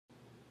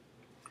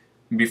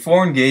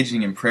Before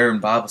engaging in prayer and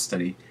Bible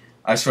study,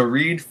 I shall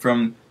read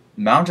from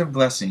Mount of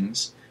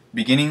Blessings,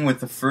 beginning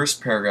with the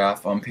first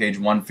paragraph on page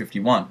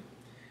 151.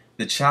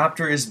 The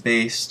chapter is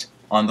based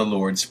on the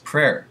Lord's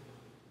Prayer.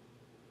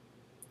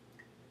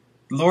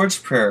 The Lord's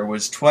Prayer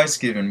was twice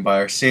given by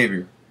our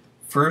Savior,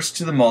 first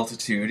to the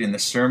multitude in the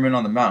Sermon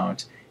on the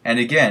Mount, and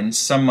again,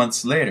 some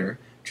months later,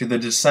 to the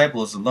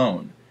disciples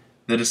alone.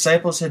 The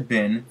disciples had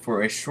been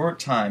for a short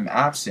time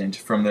absent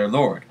from their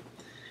Lord.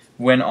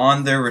 When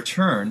on their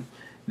return,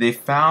 they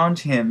found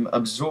him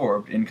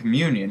absorbed in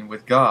communion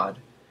with God.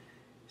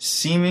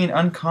 Seeming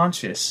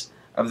unconscious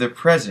of their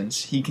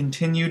presence, he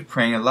continued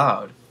praying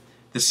aloud.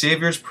 The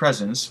Savior's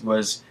presence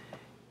was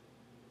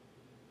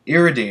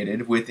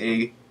irradiated with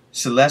a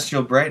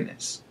celestial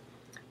brightness.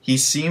 He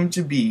seemed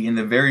to be in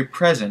the very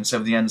presence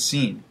of the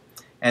unseen,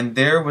 and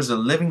there was a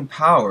living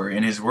power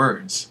in his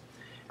words,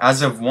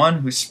 as of one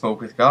who spoke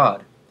with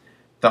God.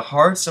 The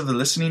hearts of the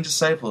listening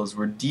disciples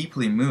were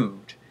deeply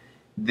moved.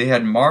 They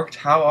had marked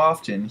how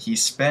often he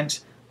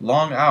spent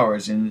long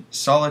hours in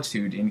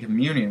solitude in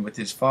communion with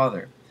his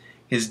Father.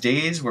 His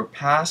days were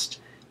passed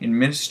in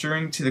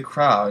ministering to the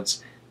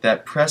crowds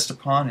that pressed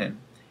upon him,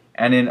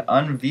 and in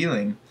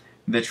unveiling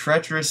the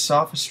treacherous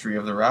sophistry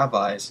of the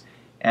rabbis,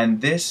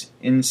 and this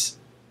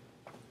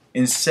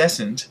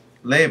incessant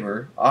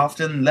labor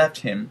often left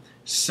him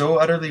so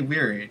utterly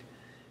wearied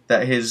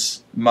that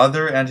his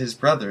mother and his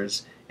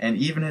brothers, and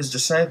even his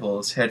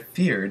disciples, had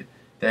feared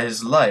that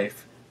his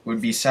life would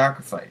be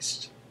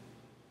sacrificed.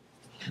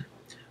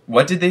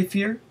 What did they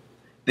fear?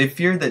 They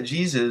feared that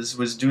Jesus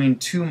was doing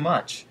too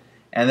much,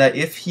 and that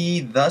if he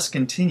thus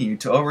continued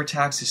to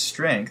overtax his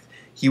strength,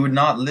 he would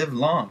not live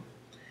long.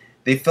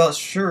 They felt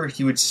sure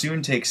he would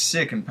soon take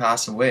sick and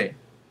pass away.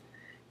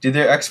 Did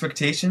their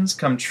expectations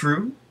come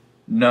true?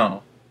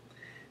 No.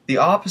 The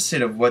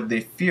opposite of what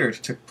they feared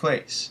took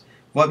place.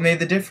 What made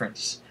the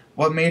difference?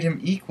 What made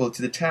him equal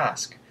to the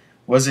task?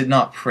 Was it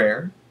not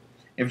prayer?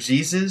 If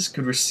Jesus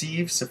could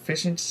receive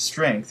sufficient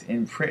strength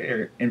in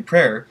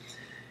prayer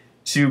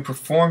to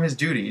perform his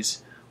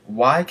duties,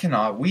 why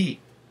cannot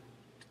we?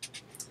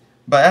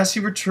 But as he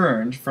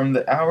returned from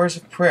the hours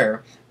of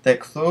prayer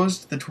that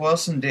closed the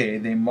toilsome day,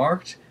 they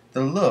marked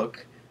the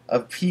look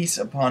of peace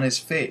upon his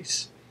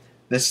face,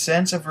 the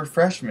sense of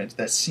refreshment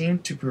that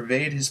seemed to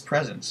pervade his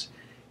presence.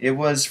 It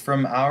was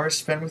from hours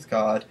spent with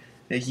God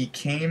that he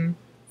came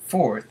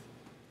forth,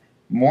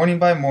 morning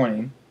by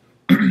morning,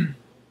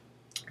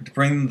 to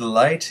bring the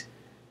light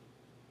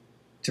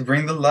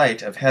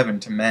of heaven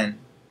to men.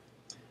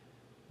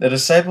 The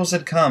disciples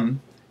had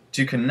come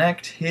to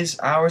connect his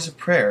hours of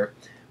prayer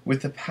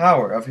with the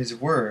power of his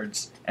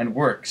words and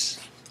works.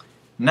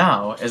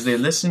 Now, as they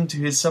listened to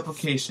his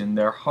supplication,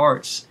 their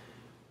hearts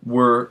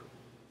were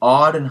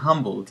awed and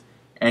humbled,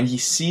 and he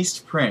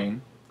ceased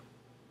praying.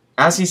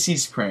 As he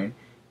ceased praying,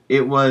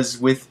 it was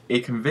with a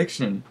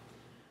conviction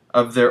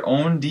of their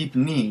own deep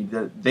need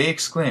that they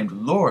exclaimed,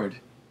 "Lord,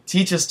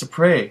 teach us to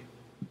pray."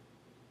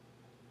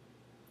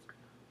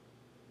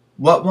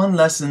 What one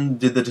lesson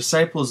did the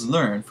disciples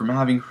learn from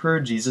having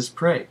heard Jesus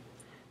pray?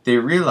 They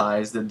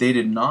realized that they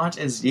did not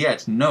as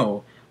yet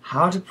know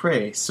how to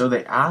pray, so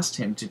they asked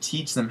him to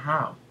teach them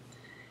how.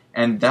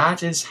 And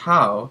that is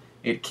how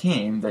it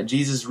came that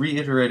Jesus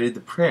reiterated the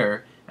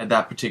prayer at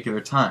that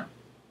particular time.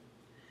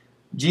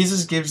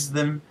 Jesus gives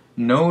them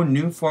no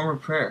new form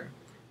of prayer.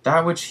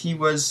 That which he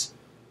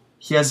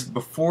has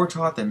before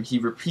taught them, he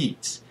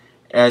repeats,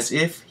 as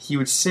if he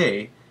would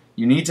say,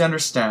 "You need to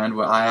understand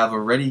what I have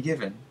already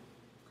given."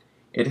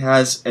 It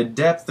has a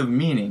depth of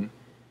meaning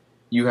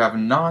you have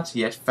not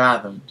yet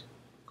fathomed.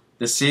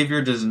 The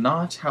Savior does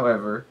not,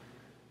 however,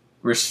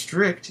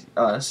 restrict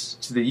us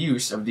to the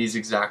use of these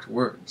exact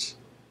words.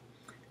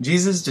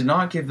 Jesus did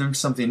not give them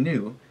something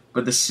new,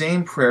 but the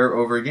same prayer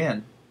over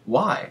again.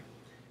 Why?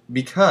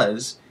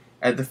 Because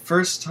at the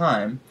first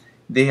time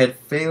they had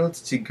failed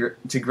to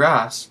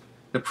grasp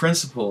the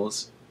principal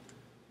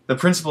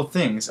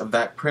things of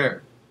that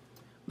prayer.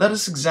 Let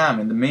us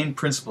examine the main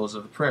principles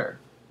of the prayer.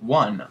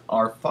 1.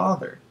 Our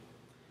Father.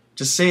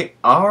 To say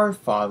our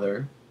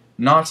Father,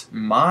 not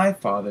my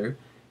Father,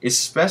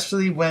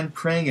 especially when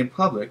praying in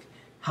public,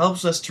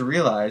 helps us to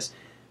realize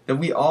that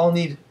we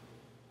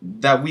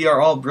are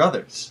all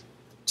brothers.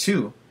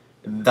 2.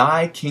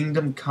 Thy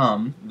kingdom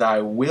come, thy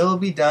will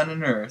be done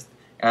on earth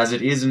as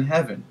it is in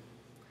heaven.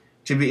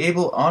 To be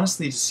able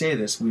honestly to say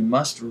this, we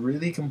must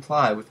really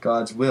comply with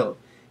God's will.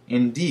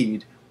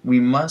 Indeed, we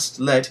must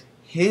let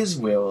his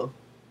will,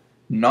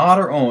 not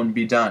our own,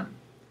 be done.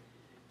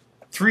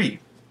 3.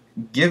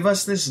 Give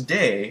us this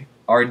day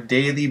our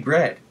daily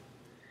bread.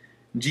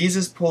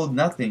 Jesus pulled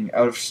nothing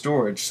out of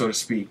storage, so to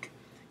speak.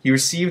 He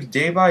received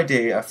day by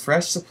day a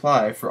fresh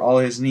supply for all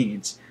his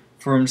needs,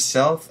 for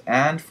himself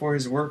and for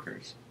his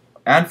workers,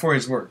 and for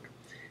his work.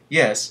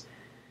 Yes,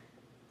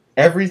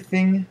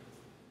 everything.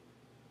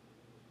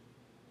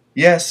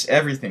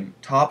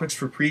 Topics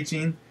for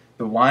preaching,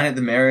 the wine at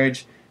the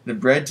marriage, the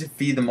bread to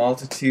feed the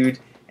multitude,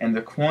 and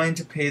the coin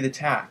to pay the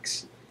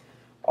tax.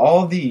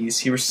 All these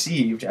he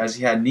received as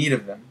he had need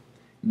of them.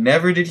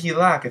 Never did he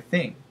lack a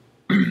thing.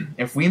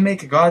 If we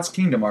make God's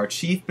kingdom our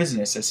chief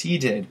business as he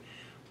did,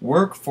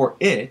 work for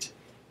it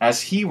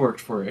as he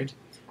worked for it,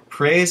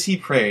 pray as he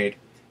prayed,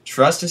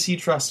 trust as he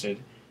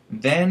trusted,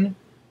 then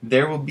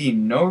there will be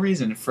no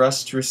reason for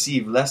us to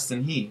receive less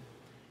than he.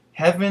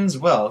 Heaven's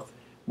wealth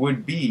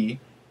would be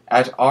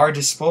at our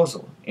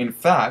disposal. In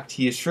fact,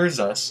 he assures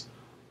us,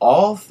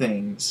 all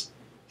these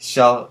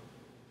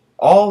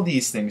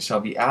things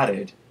shall be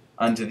added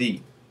unto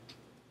thee.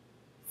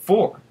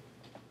 4.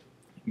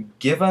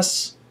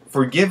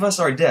 Forgive us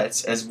our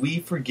debts as we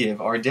forgive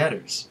our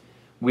debtors.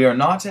 We are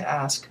not to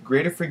ask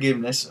greater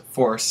forgiveness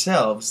for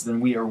ourselves than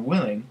we are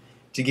willing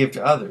to give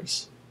to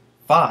others.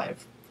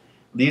 5.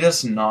 Lead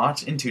us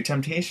not into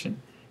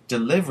temptation.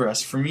 Deliver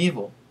us from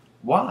evil.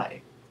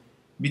 Why?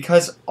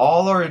 Because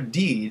all our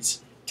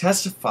deeds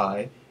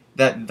testify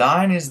that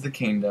thine is the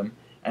kingdom,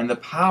 and the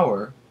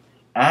power,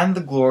 and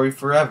the glory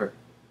forever.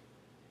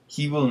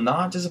 He will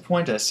not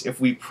disappoint us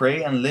if we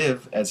pray and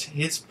live as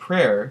his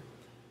prayer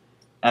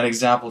and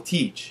example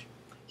teach.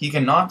 He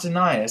cannot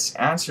deny us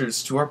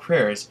answers to our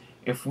prayers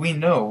if we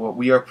know what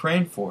we are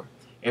praying for,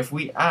 if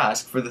we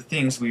ask for the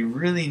things we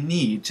really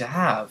need to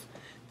have,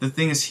 the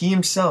things he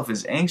himself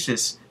is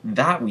anxious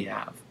that we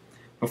have.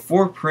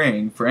 Before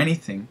praying for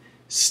anything,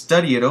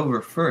 study it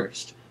over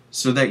first,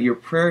 so that your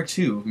prayer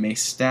too may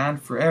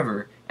stand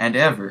forever and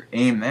ever.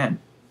 Amen.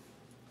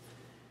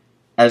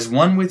 As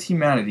one with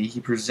humanity,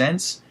 he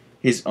presents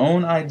his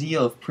own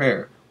ideal of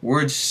prayer,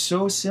 words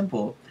so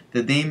simple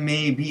that they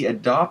may be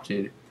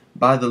adopted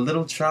by the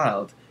little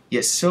child,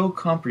 yet so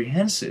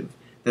comprehensive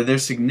that their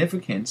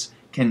significance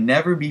can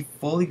never be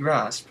fully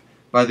grasped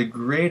by the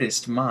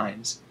greatest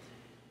minds.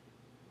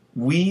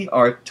 We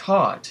are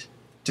taught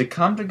to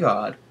come to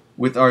God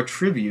with our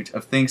tribute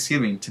of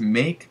thanksgiving, to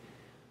make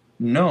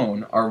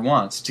known our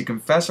wants, to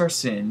confess our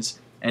sins,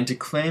 and to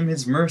claim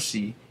his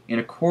mercy in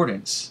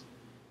accordance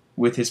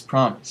with his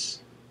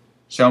promise.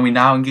 Shall we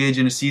now engage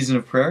in a season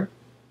of prayer?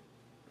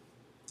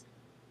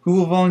 Who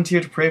will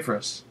volunteer to pray for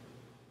us?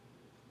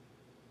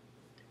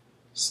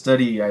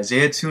 Study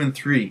Isaiah 2 and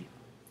 3.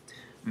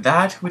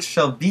 That which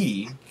shall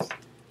be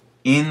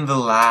in the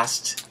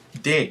last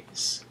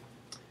days.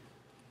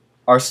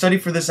 Our study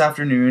for this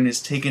afternoon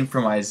is taken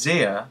from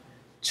Isaiah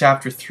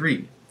chapter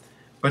 3.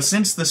 But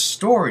since the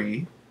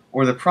story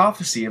or the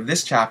prophecy of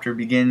this chapter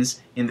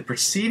begins in the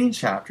preceding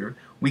chapter,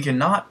 we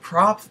cannot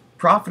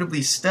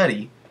profitably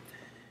study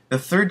the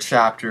third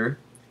chapter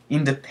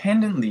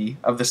independently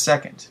of the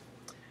second.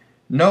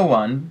 No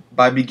one,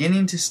 by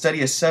beginning to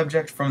study a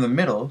subject from the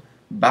middle,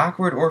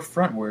 backward or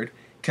frontward,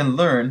 can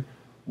learn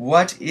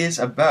what it is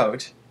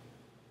about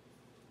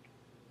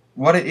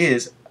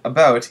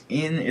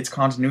in its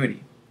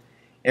continuity.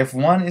 If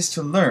one is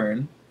to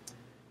learn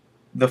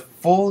the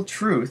full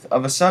truth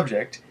of a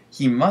subject,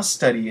 he must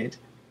study it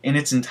in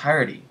its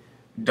entirety.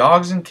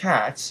 Dogs and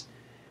cats,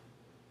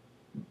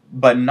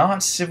 but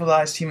not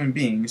civilized human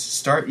beings,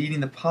 start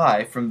eating the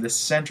pie from the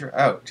center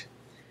out.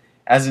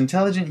 As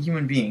intelligent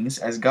human beings,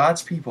 as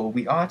God's people,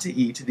 we ought to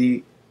eat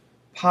the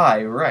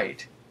pie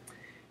right.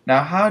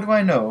 Now, how do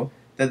I know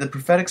that the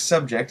prophetic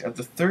subject of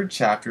the third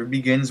chapter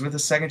begins with the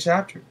second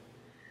chapter?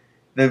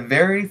 The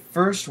very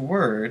first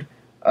word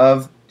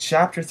of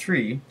chapter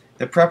 3,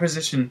 the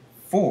preposition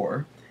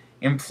for,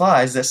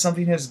 implies that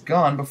something has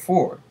gone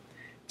before.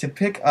 To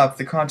pick up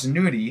the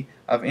continuity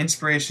of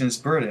inspiration's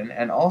burden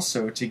and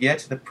also to get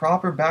the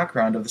proper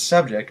background of the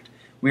subject,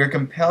 we are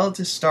compelled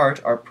to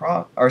start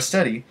our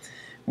study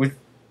with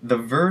the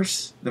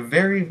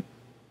very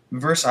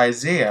verse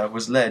Isaiah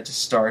was led to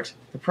start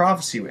the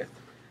prophecy with.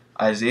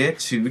 Isaiah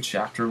 2,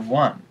 chapter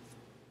 1.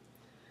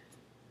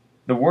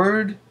 The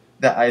word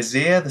that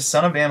Isaiah the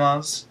son of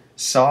Amoz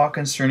saw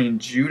concerning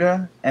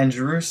Judah and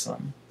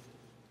Jerusalem.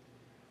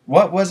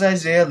 What was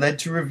Isaiah led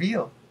to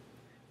reveal?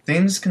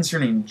 Things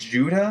concerning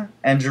Judah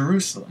and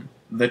Jerusalem,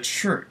 the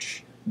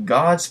church,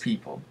 God's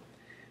people.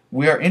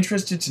 We are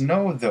interested to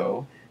know,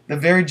 though, the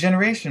very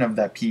generation of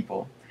that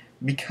people,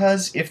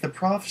 because if the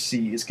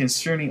prophecy is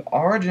concerning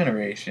our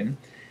generation,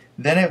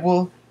 then it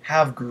will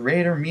have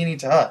greater meaning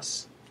to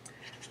us.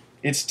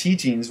 Its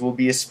teachings will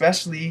be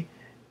especially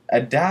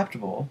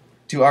adaptable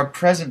to our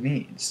present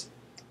needs.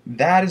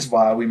 That is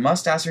why we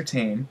must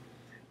ascertain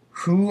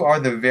who are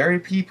the very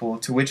people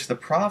to which the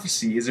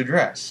prophecy is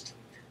addressed.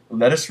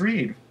 Let us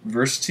read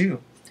verse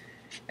 2.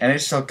 And it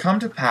shall come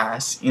to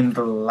pass in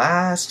the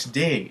last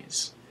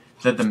days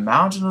that the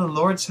mountain of the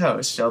Lord's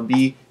house shall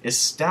be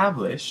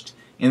established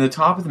in the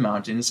top of the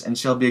mountains, and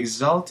shall be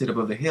exalted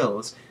above the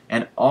hills,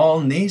 and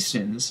all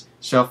nations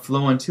shall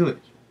flow unto it.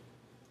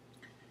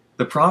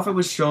 The prophet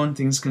was shown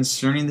things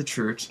concerning the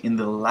church in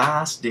the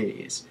last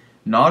days,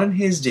 not in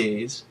his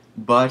days,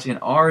 but in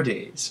our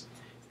days,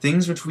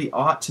 things which we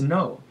ought to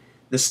know.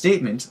 The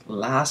statement,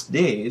 last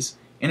days,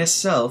 in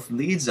itself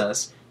leads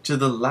us to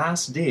the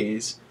last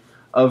days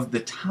of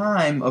the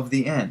time of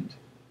the end.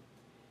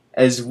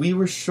 As we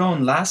were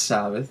shown last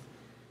Sabbath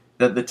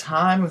that the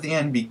time of the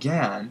end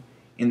began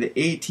in the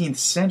 18th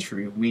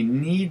century, we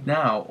need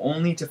now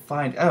only to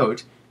find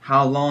out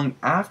how long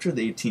after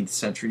the 18th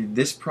century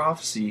this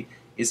prophecy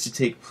is to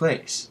take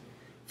place.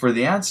 For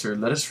the answer,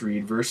 let us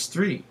read verse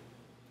 3.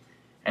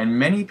 And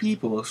many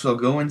people shall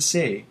go and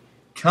say,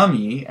 Come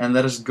ye, and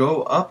let us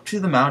go up to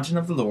the mountain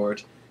of the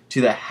Lord,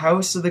 to the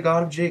house of the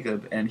God of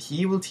Jacob, and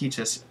he will teach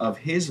us of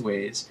his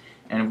ways,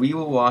 and we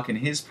will walk in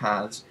his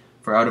paths.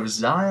 For out of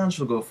Zion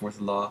shall go forth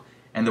law,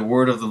 and the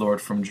word of the Lord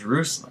from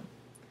Jerusalem.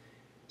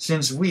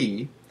 Since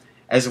we,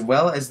 as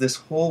well as this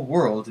whole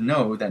world,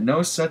 know that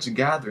no such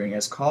gathering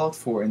as called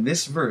for in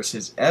this verse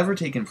has ever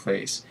taken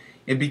place,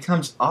 it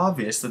becomes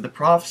obvious that the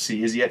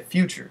prophecy is yet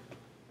future.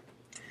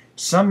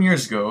 Some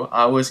years ago,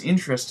 I was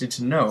interested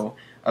to know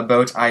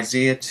about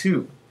Isaiah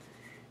 2,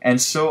 and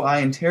so I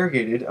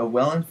interrogated a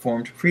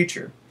well-informed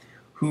preacher,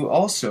 who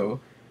also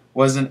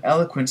was an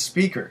eloquent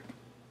speaker.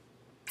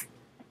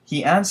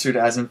 He answered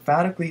as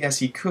emphatically as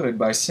he could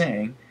by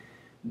saying,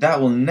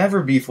 That will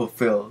never be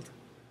fulfilled.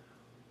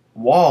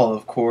 Wall,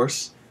 of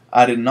course,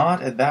 I did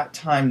not at that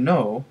time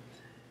know,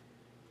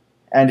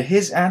 and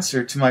his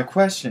answer to my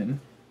question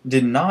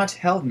did not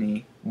help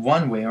me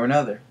one way or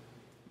another.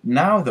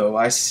 Now, though,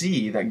 I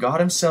see that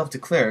God himself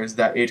declares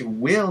that it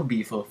will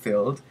be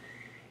fulfilled,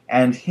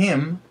 and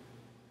him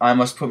I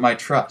must put my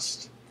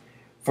trust.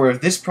 For if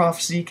this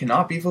prophecy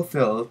cannot be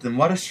fulfilled, then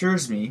what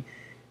assures me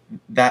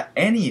that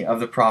any of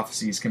the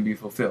prophecies can be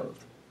fulfilled?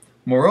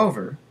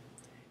 Moreover,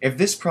 if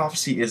this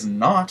prophecy is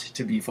not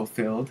to be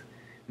fulfilled,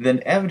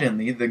 then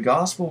evidently the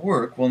gospel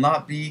work will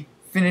not be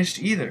finished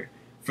either.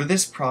 For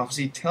this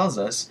prophecy tells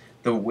us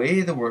the way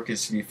the work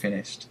is to be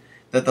finished,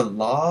 that the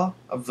law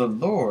of the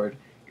Lord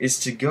is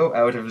to go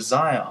out of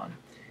Zion,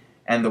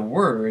 and the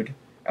word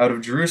out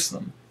of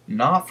Jerusalem,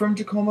 not from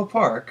Tacoma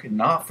Park,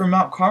 not from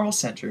Mount Carmel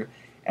Center,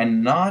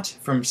 and not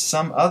from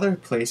some other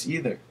place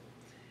either.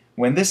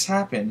 When this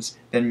happens,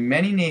 then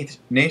many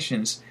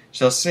nations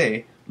shall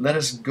say, Let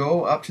us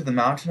go up to the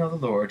mountain of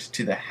the Lord,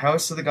 to the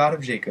house of the God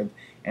of Jacob,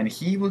 and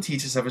he will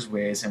teach us of his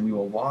ways, and we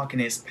will walk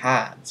in his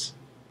paths.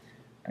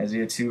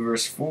 Isaiah 2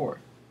 verse 4.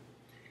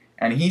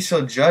 And he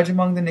shall judge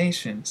among the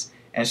nations,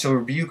 and shall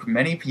rebuke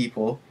many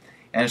people,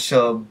 and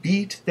shall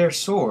beat their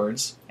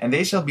swords, and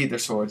they shall beat their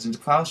swords into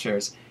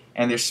plowshares,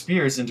 and their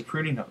spears into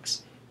pruning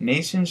hooks.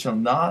 Nation shall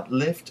not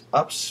lift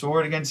up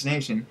sword against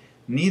nation,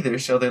 neither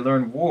shall they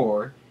learn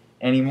war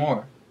any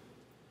more.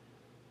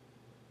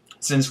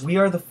 Since we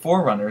are the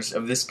forerunners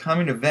of this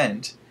coming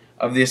event,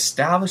 of the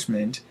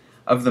establishment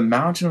of the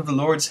mountain of the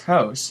Lord's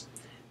house,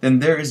 then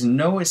there is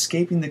no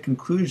escaping the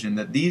conclusion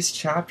that these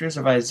chapters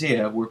of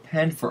Isaiah were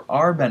penned for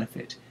our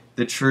benefit,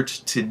 the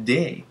church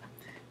today.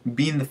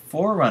 Being the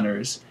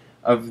forerunners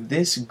of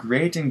this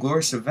great and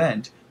glorious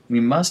event, we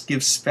must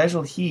give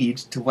special heed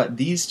to what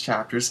these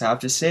chapters have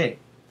to say.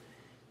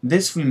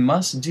 This we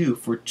must do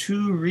for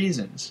two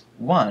reasons.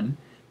 One,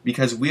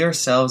 because we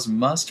ourselves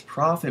must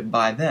profit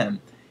by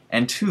them,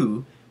 and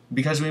two,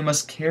 because we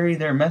must carry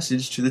their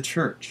message to the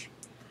church.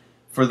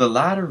 For the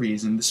latter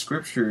reason, the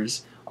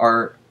Scriptures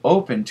are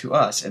open to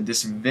us at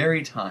this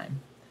very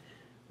time.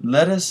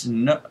 Let us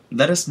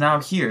now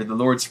hear the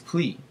Lord's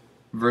plea.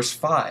 Verse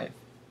 5.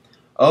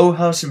 O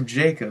house of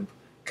Jacob,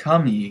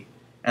 come ye,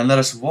 and let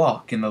us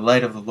walk in the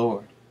light of the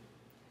Lord.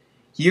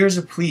 Here is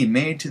a plea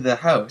made to the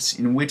house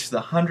in which the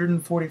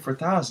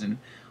 144,000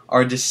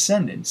 are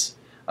descendants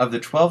of the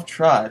 12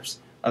 tribes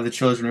of the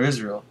children of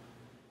Israel,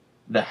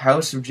 the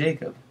house of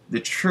Jacob,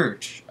 the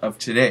church of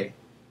today.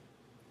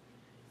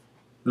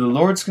 The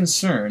Lord's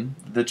concern,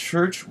 the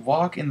church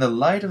walk in the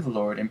light of the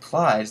Lord,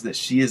 implies that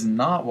she is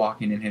not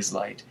walking in his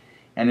light,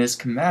 and his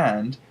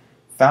command,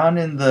 found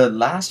in the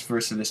last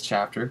verse of this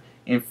chapter,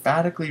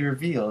 emphatically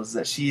reveals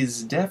that she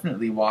is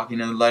definitely walking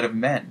in the light of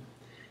men.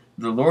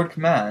 The Lord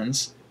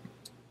commands,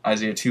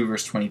 Isaiah 2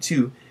 verse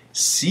 22,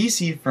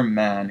 Cease ye from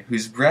man,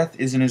 whose breath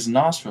is in his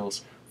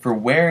nostrils, for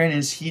wherein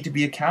is he to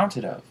be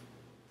accounted of?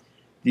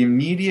 The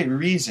immediate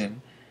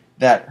reason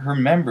that her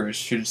members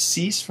should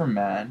cease from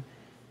man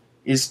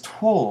is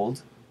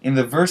told in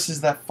the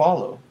verses that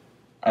follow.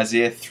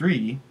 Isaiah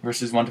 3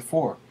 verses 1 to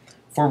 4.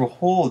 For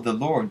behold, the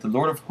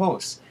Lord of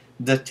hosts,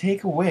 doth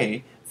take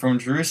away from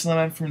Jerusalem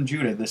and from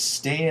Judah the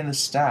stay and the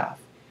staff,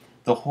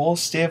 the whole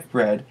stay of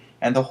bread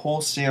and the whole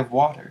stay of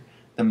water,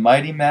 the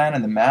mighty man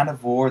and the man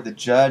of war, the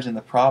judge and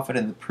the prophet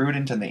and the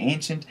prudent and the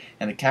ancient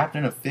and the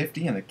captain of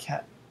 50 and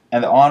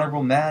the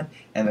honorable man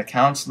and the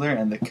counselor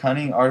and the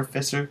cunning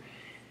artificer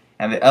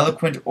and the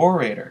eloquent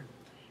orator.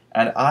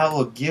 And I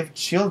will give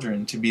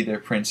children to be their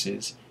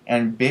princes,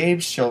 and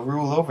babes shall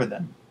rule over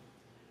them.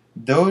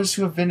 Those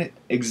who have been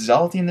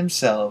exalting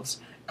themselves,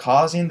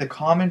 causing the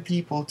common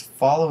people to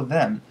follow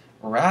them,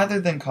 rather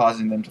than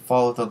causing them to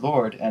follow the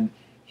Lord and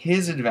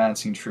his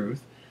advancing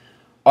truth,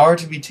 are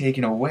to be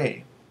taken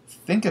away.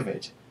 Think of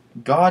it.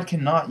 God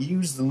cannot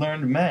use the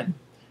learned men,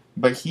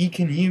 but he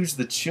can use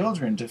the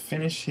children to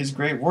finish his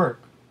great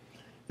work.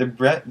 The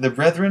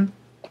brethren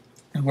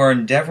who are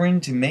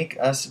endeavoring to make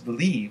us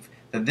believe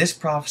that this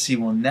prophecy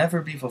will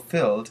never be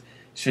fulfilled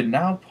should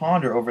now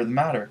ponder over the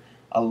matter,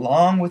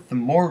 along with the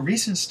more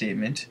recent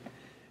statement,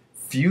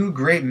 few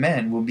great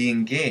men will be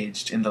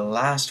engaged in the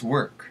last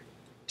work.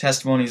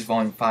 Testimonies,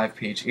 Volume 5,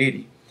 page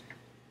 80.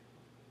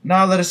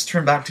 Now let us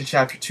turn back to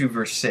chapter 2,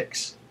 verse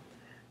 6.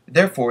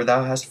 Therefore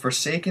thou hast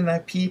forsaken thy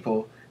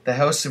people, the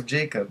house of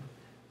Jacob,"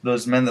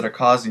 those men that are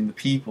causing the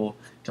people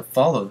to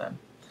follow them,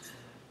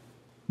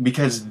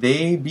 "because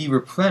they be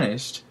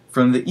replenished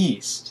from the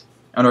east,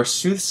 and are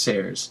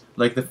soothsayers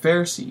like the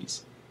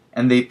Pharisees,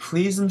 and they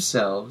please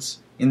themselves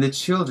in the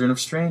children of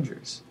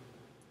strangers."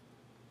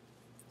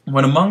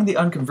 When among the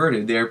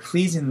unconverted they are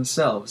pleasing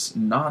themselves,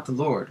 not the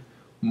Lord.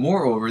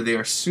 Moreover, they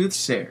are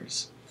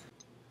soothsayers.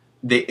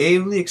 They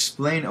ably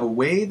explain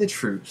away the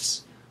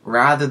truths,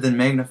 rather than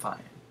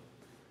magnifying.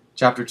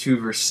 Chapter 2,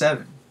 verse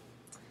 7.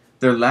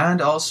 "Their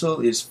land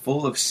also is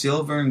full of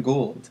silver and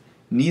gold,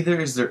 neither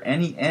is there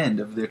any end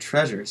of their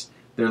treasures.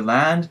 Their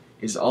land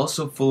is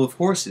also full of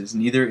horses,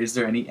 neither is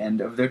there any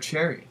end of their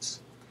chariots."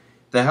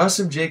 The house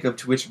of Jacob,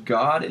 to which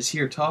God is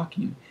here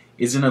talking,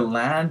 is in a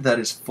land that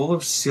is full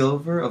of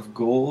silver, of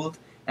gold,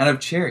 and of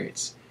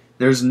chariots.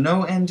 There is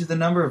no end to the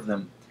number of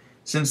them,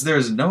 since there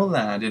is no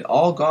land in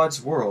all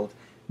God's world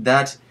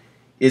that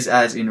is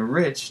as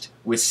enriched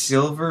with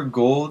silver,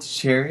 gold,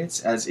 chariots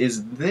as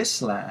is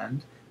this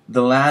land,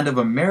 the land of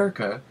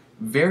America.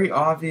 Very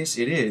obvious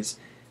it is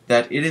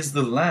that it is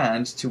the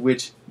land to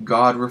which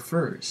God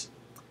refers.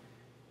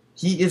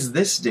 He is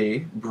this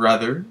day,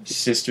 brother,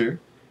 sister,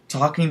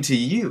 talking to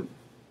you,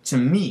 to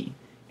me,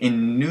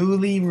 in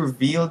newly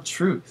revealed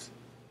truth,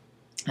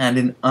 and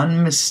in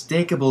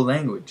unmistakable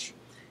language.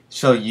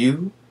 Shall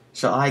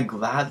I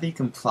gladly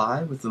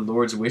comply with the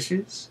Lord's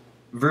wishes?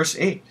 Verse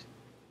 8.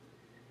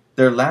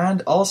 "Their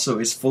land also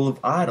is full of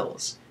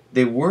idols.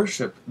 They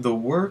worship the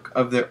work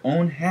of their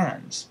own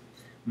hands,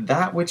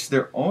 that which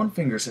their own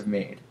fingers have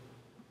made.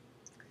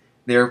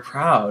 They are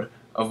proud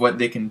of what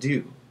they can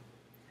do.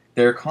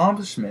 Their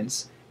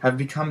accomplishments have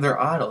become their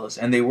idols,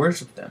 and they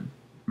worship them."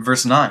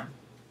 Verse 9.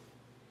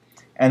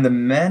 And the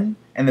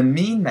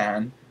mean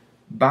man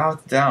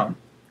boweth down,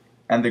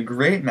 and the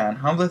great man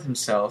humbleth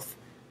himself.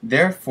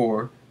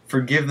 Therefore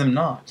forgive them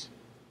not.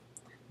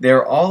 They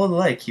are all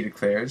alike, he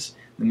declares,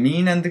 the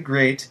mean and the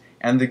great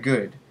and the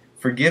good.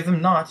 Forgive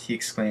them not, he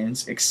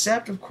exclaims,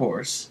 except, of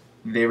course,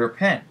 they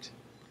repent.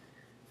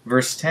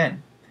 Verse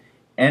 10.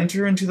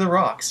 Enter into the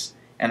rocks,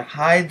 and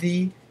hide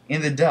thee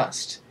in the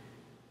dust,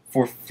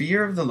 for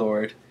fear of the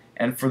Lord,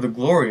 and for the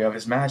glory of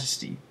his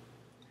majesty.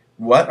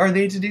 What are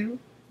they to do?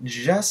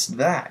 Just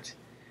that.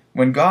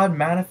 When God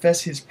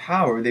manifests his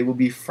power, they will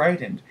be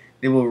frightened.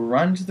 They will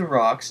run to the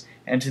rocks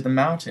and to the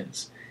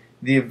mountains.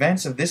 The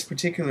events of this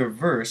particular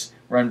verse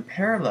run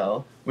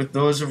parallel with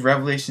those of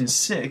Revelation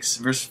 6,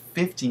 verse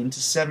 15 to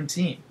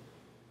 17,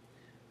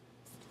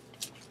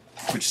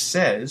 which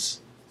says,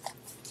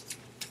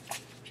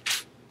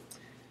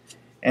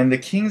 "And the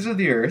kings of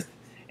the earth,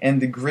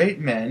 and the great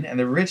men, and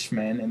the rich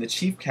men, and the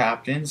chief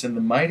captains, and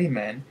the mighty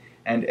men,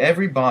 and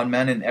every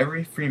bondman and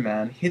every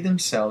freeman hid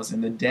themselves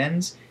in the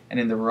dens and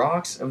in the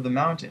rocks of the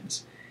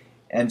mountains,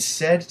 and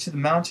said to the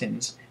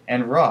mountains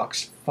and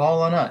rocks,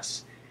 Fall on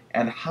us,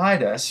 and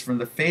hide us from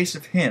the face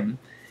of him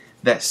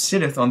that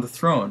sitteth on the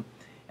throne,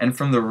 and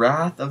from the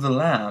wrath of the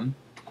Lamb,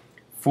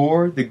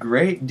 for the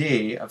great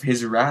day of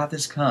his wrath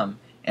is come,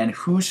 and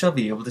who shall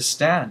be able to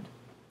stand?"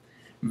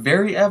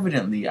 Very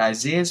evidently,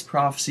 Isaiah's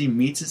prophecy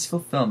meets its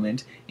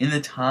fulfillment in the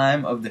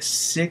time of the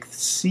sixth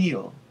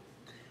seal.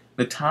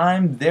 The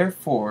time,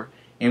 therefore,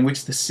 in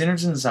which the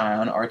sinners in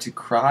Zion are to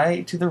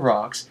cry to the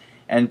rocks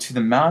and to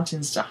the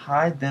mountains to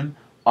hide them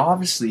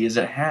obviously is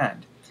at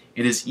hand.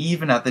 It is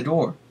even at the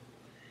door.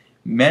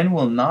 Men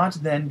will not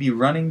then be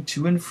running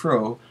to and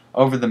fro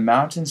over the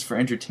mountains for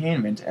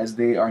entertainment as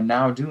they are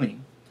now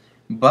doing,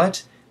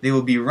 but they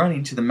will be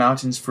running to the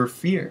mountains for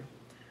fear.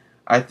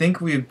 I think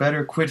we had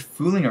better quit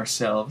fooling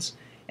ourselves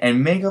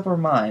and make up our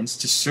minds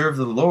to serve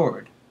the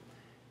Lord.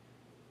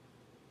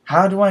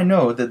 How do I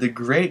know that the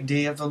great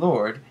day of the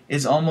Lord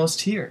is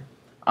almost here?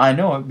 I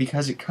know it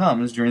because it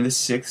comes during the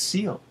sixth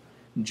seal,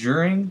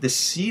 during the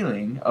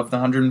sealing of the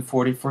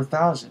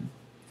 144,000.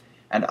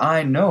 And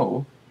I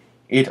know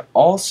it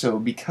also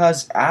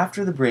because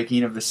after the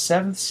breaking of the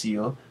seventh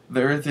seal,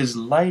 the earth is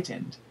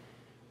lightened,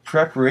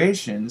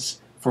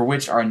 preparations for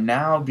which are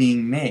now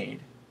being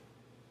made.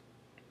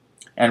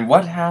 And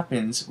what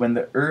happens when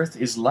the earth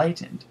is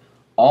lightened?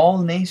 All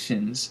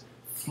nations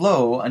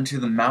flow unto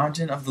the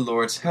mountain of the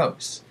Lord's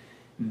house.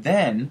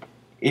 Then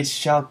it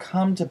shall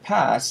come to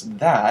pass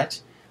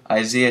that,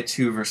 Isaiah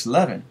 2 verse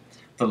 11,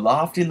 the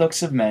lofty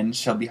looks of men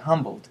shall be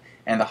humbled,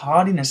 and the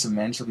haughtiness of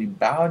men shall be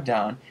bowed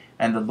down,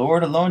 and the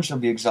Lord alone shall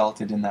be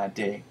exalted in that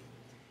day.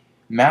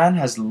 Man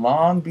has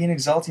long been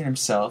exalting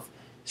himself,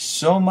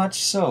 so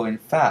much so, in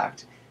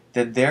fact,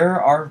 that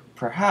there are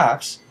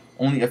perhaps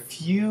only a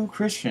few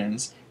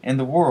Christians in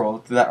the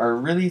world that are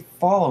really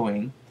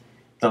following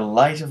the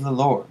light of the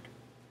Lord.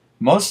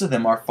 Most of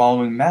them are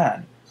following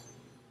man.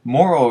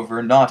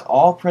 Moreover, not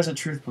all present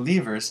truth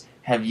believers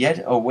have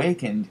yet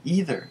awakened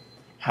either.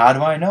 How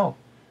do I know?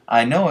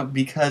 I know it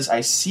because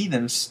I see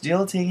them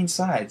still taking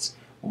sides,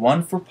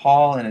 one for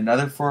Paul and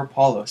another for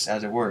Apollos,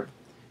 as it were.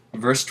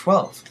 Verse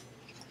 12.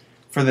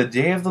 For the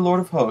day of the Lord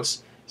of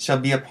hosts shall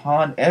be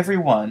upon every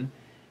one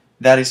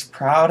that is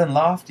proud and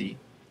lofty,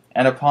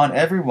 and upon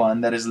every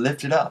one that is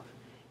lifted up,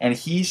 and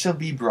he shall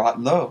be brought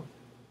low.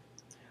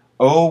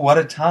 Oh, what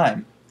a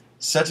time!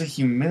 Such a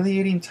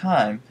humiliating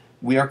time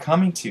we are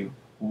coming to.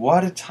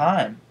 What a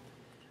time!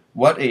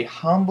 What a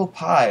humble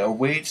pie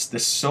awaits the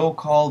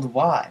so-called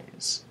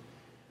wise.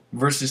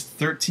 Verses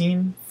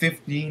 13,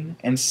 15,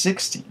 and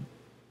 16.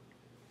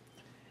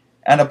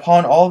 And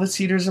upon all the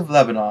cedars of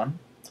Lebanon,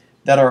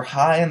 that are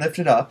high and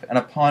lifted up, and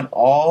upon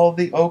all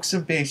the oaks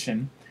of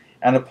Bashan,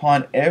 and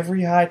upon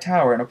every high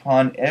tower, and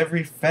upon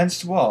every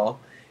fenced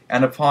wall,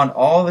 and upon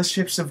all the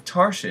ships of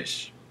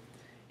Tarshish,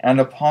 and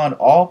upon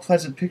all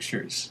pleasant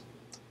pictures.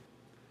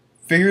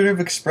 Figurative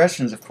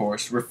expressions, of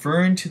course,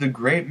 referring to the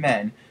great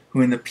men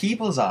who in the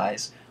people's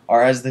eyes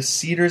are as the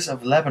cedars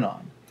of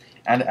Lebanon,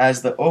 and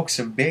as the oaks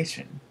of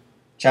Bashan.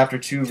 Chapter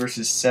 2,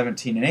 verses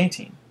 17 and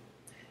 18.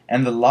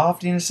 And the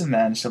loftiness of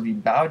men shall be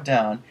bowed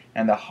down,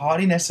 and the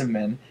haughtiness of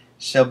men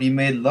shall be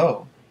made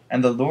low,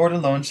 and the Lord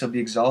alone shall be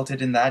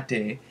exalted in that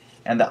day,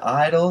 and the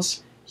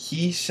idols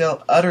he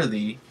shall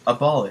utterly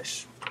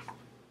abolish.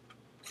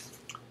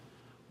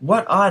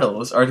 What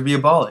idols are to be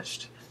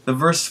abolished? The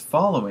verse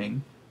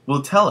following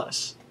will tell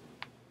us.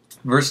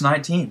 Verse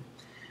 19.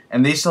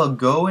 And they shall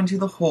go into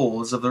the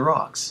holes of the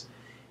rocks,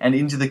 and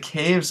into the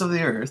caves of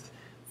the earth,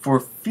 for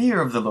fear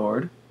of the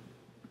Lord,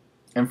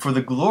 and for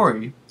the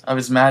glory of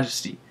his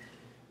majesty,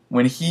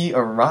 when he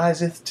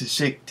ariseth to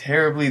shake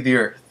terribly the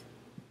earth.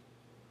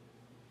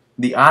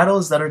 The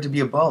idols that are to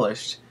be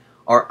abolished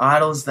are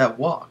idols that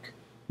walk.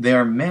 They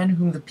are men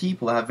whom the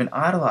people have been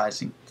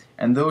idolizing,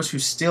 and those who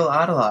still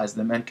idolize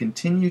them and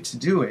continue to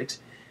do it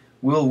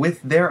will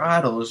with their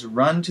idols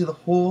run to the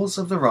holes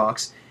of the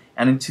rocks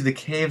and into the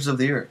caves of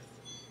the earth.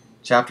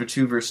 Chapter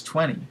 2, verse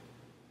 20.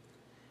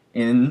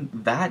 In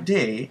that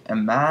day a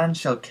man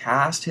shall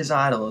cast his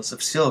idols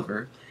of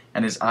silver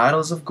and his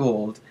idols of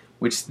gold,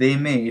 which they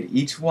made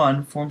each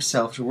one for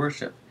himself to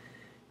worship,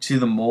 to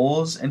the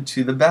moles and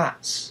to the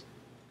bats.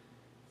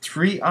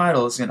 3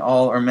 idols in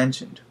all are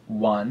mentioned.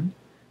 1.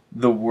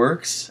 The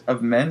works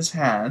of men's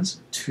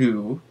hands.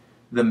 2.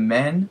 The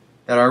men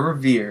that are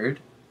revered.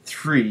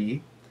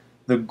 3.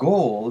 The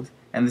gold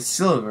and the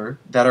silver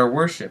that are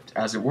worshipped,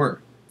 as it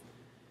were.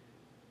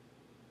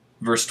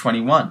 Verse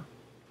 21.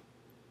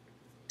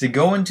 To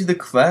go into the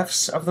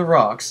clefts of the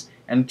rocks,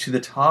 and to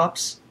the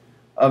tops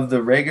of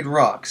the ragged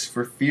rocks,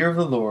 for fear of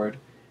the Lord,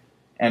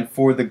 and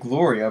for the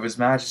glory of his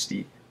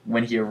majesty,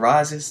 when he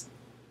arises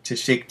to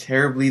shake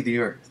terribly the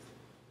earth.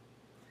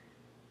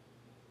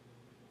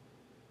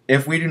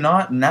 If we do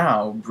not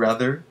now,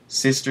 brother,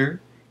 sister,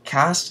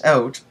 cast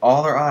out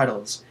all our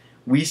idols,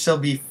 we shall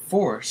be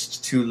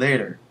forced to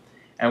later.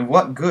 And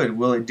what good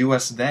will it do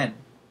us then?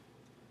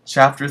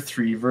 Chapter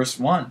 3, verse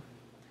 1.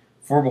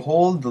 For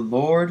behold, the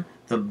Lord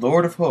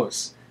of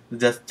hosts,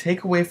 doth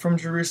take away from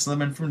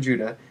Jerusalem and from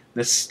Judah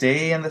the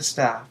stay and the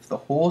staff, the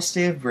whole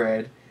stay of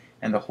bread,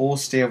 and the whole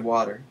stay of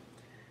water.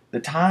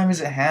 The time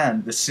is at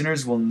hand, the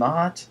sinners will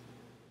not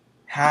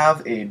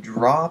have a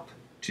drop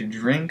to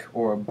drink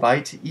or a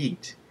bite to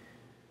eat.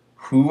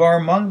 Who are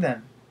among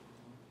them?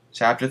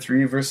 Chapter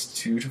 3, verse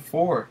 2 to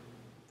 4.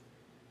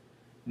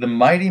 The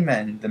mighty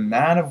men, the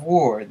man of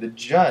war, the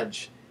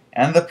judge,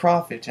 and the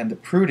prophet, and the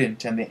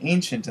prudent, and the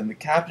ancient, and the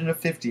captain of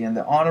 50, and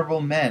the honorable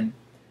man,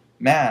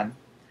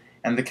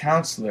 and the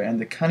counselor, and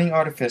the cunning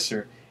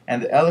artificer,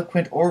 and the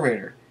eloquent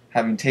orator,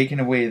 having taken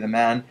away the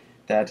man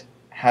that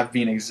have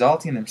been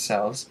exalting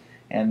themselves,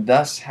 and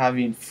thus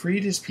having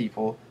freed his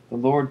people, the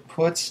Lord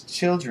puts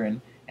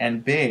children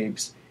and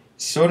babes,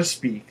 so to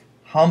speak,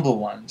 humble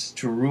ones,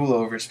 to rule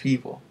over his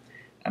people.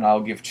 And I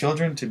will give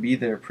children to be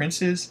their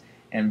princes,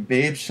 and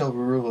babes shall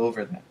rule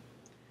over them.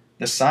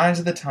 The signs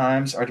of the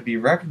times are to be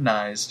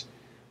recognized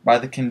by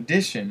the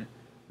condition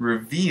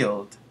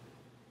revealed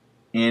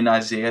in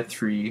Isaiah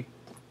 3,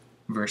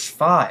 verse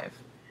 5.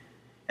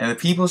 And the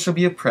people shall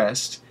be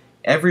oppressed,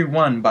 every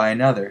one by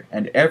another,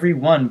 and every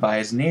one by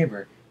his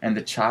neighbor, and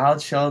the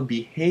child shall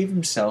behave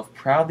himself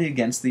proudly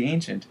against the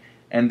ancient,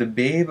 and the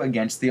babe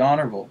against the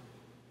honorable.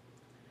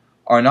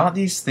 Are not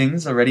these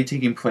things already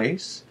taking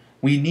place?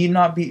 We need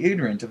not be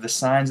ignorant of the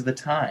signs of the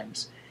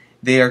times.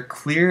 They are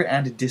clear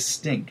and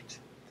distinct.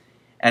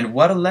 And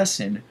what a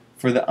lesson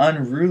for the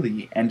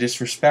unruly and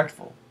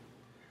disrespectful.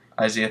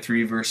 Isaiah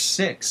 3, verse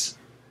 6.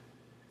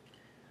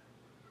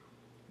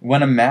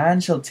 When a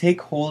man shall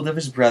take hold of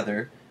his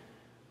brother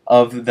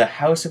of the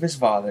house of his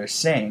father,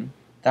 saying,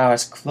 Thou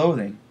hast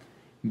clothing,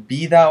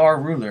 be thou our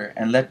ruler,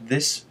 and let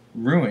this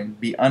ruin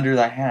be under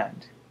thy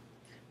hand.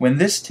 When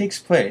this takes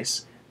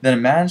place, then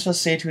a man shall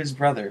say to his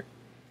brother,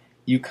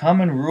 You come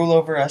and rule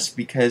over us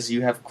because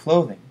you have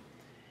clothing.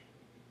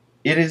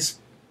 It is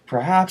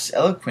perhaps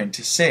eloquent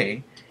to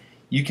say,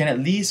 You can at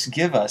least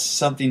give us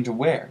something to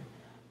wear.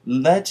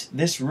 Let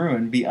this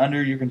ruin be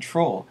under your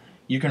control.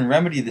 You can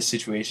remedy the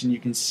situation. You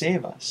can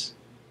save us.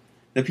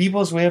 The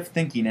people's way of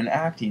thinking and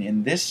acting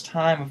in this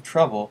time of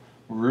trouble,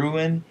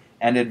 ruin,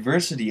 and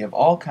adversity of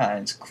all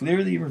kinds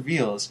clearly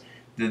reveals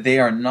that they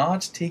are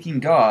not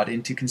taking God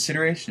into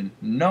consideration.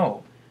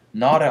 No,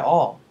 not at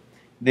all.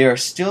 They are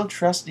still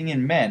trusting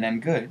in men and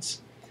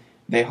goods.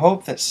 They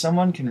hope that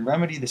someone can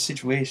remedy the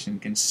situation,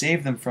 can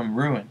save them from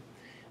ruin.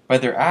 By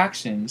their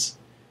actions,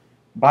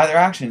 By their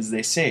actions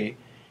they say,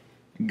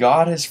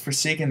 God has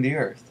forsaken the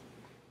earth.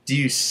 Do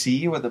you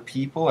see what the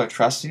people are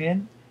trusting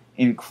in?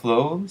 In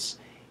clothes?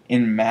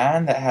 In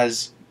man that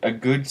has a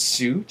good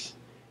suit?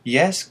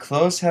 Yes,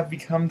 clothes have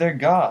become their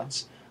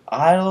gods,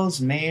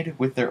 idols made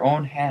with their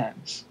own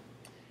hands.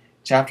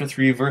 Chapter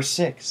 3, verse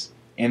 6.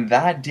 In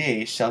that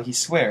day shall he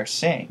swear,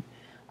 saying,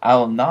 I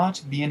will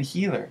not be an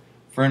healer,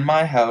 for in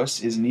my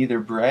house is neither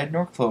bread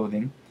nor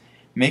clothing.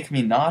 Make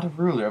me not a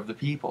ruler of the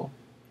people.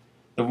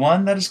 The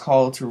one that is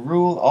called to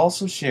rule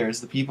also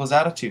shares the people's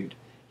attitude.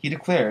 He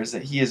declares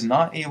that he is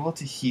not able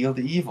to heal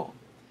the evil,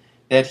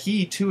 that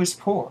he too is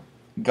poor.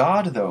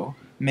 God, though,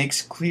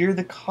 makes clear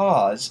the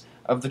cause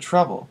of the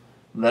trouble.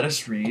 Let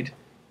us read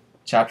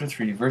chapter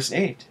 3, verse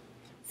 8.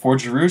 For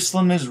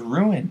Jerusalem is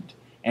ruined,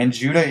 and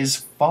Judah is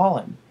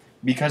fallen,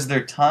 because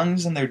their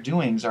tongues and their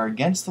doings are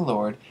against the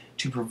Lord,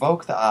 to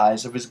provoke the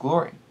eyes of his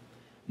glory.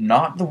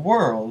 Not the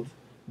world,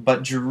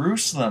 but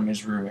Jerusalem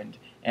is ruined,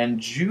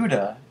 and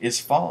Judah is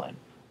fallen.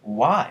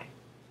 Why?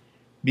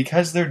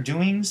 Because their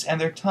doings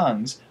and their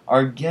tongues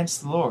are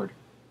against the Lord.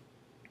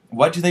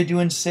 What do they do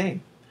and say?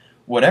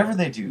 Whatever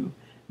they do,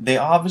 they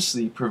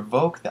obviously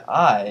provoke the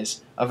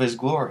eyes of his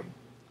glory.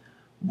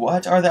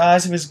 What are the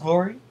eyes of his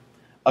glory?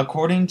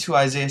 According to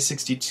Isaiah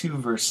 62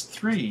 verse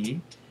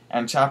 3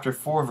 and chapter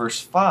 4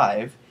 verse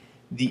 5,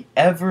 the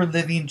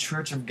ever-living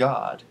church of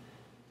God,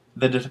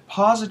 the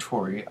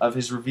depository of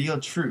his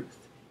revealed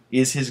truth,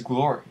 is his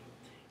glory.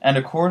 And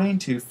according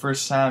to 1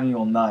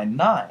 Samuel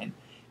 9:9,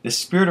 the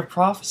spirit of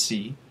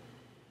prophecy,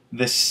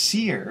 the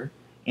seer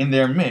in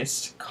their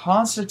midst,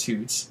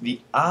 constitutes the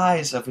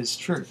eyes of his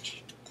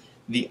church,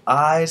 the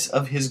eyes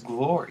of his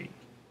glory.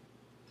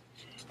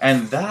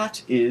 And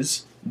that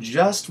is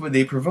just what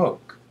they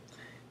provoke.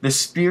 The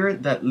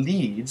spirit that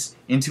leads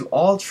into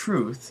all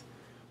truth.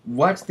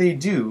 What they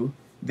do,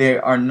 they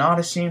are not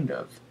ashamed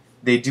of.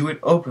 They do it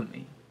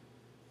openly.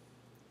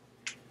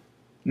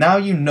 Now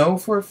you know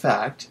for a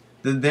fact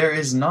that there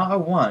is not a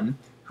one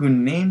who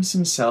names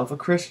himself a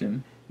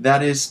Christian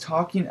that is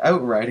talking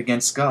outright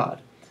against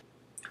God.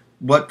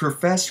 What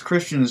professed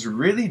Christians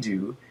really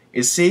do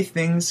is say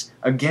things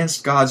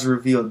against God's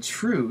revealed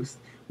truth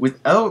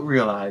without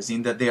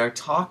realizing that they are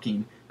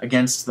talking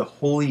against the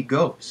Holy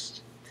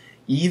Ghost.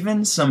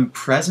 Even some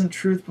present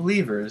truth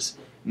believers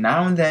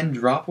now and then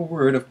drop a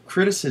word of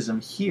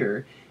criticism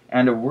here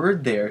and a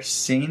word there,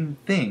 saying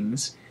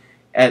things,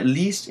 at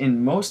least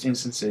in most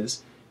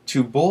instances,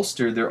 to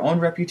bolster their own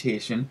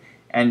reputation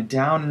and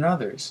down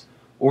others,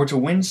 or to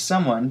win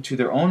someone to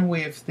their own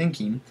way of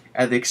thinking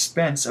at the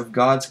expense of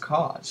God's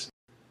cause.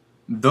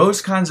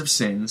 Those kinds of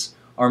sins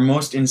are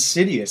most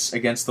insidious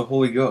against the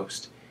Holy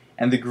Ghost,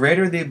 and the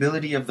greater the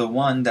ability of the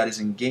one that is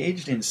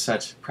engaged in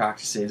such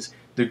practices,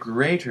 the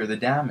greater the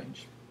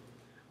damage.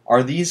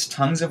 Are these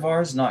tongues of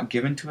ours not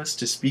given to us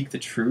to speak the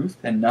truth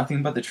and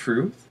nothing but the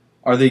truth?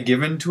 Are they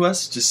given to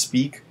us to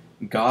speak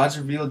God's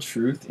revealed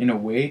truth in a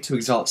way to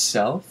exalt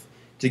self,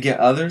 to get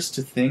others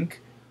to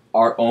think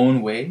our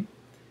own way?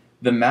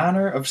 The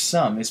manner of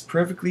some is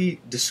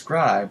perfectly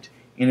described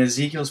in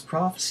Ezekiel's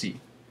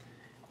prophecy.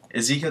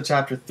 Ezekiel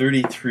chapter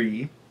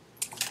 33,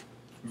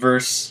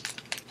 verse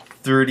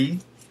 30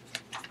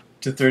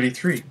 to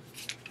 33.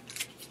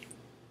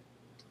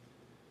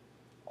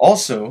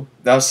 Also,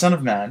 thou son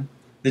of man,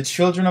 the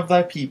children of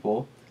thy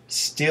people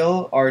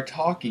still are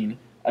talking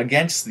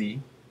against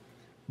thee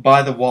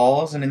by the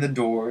walls and in the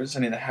doors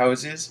and in the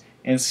houses,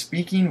 and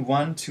speaking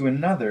one to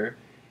another,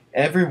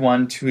 every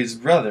one to his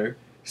brother,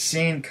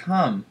 saying,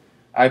 Come,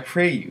 I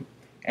pray you,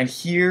 and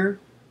hear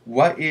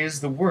what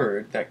is the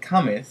word that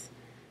cometh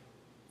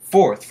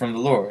forth from the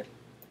Lord.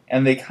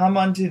 And they come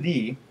unto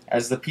thee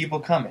as the people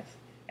cometh,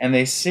 and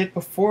they sit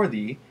before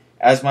thee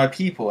as my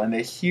people, and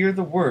they hear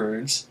the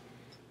words,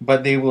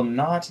 but they will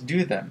not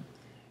do them.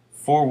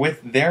 For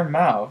with their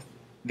mouth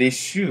they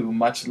shew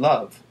much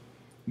love,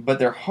 but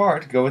their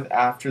heart goeth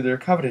after their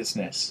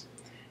covetousness.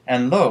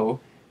 And lo,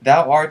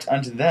 thou art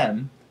unto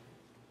them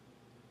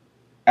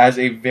as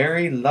a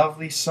very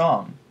lovely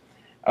song,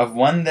 of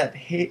one that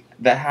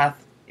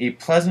hath a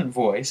pleasant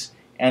voice,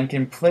 and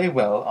can play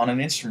well on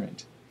an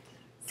instrument.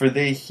 For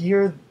they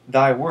hear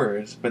thy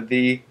words, but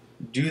they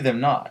do them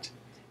not.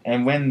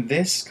 And when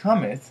this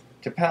cometh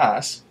to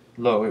pass,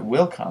 lo, it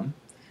will come,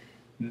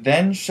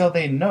 then shall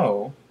they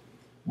know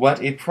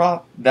what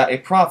that a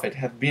prophet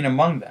hath been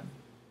among them.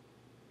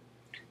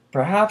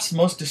 Perhaps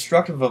most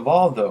destructive of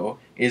all, though,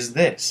 is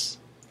this.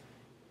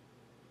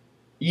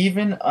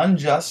 Even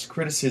unjust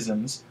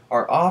criticisms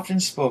are often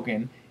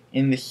spoken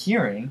in the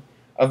hearing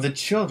of the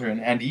children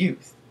and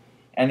youth,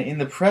 and in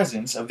the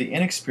presence of the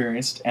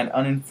inexperienced and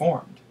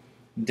uninformed,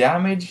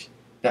 damage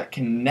that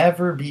can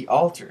never be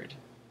altered.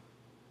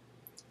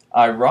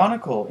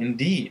 Ironical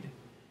indeed,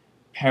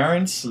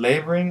 parents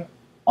laboring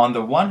on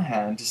the one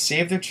hand to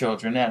save their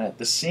children, and at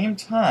the same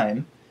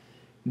time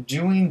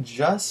doing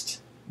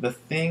just the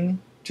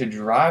thing to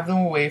drive them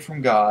away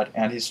from God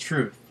and His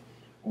truth.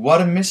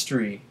 What a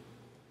mystery!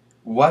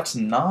 What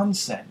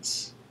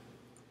nonsense!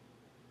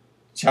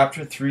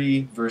 Chapter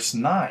 3, verse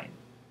 9.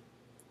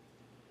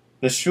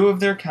 The shew of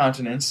their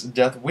countenance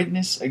doth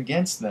witness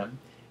against them,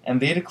 and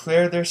they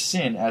declare their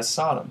sin as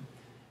Sodom.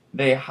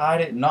 They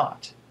hide it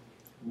not.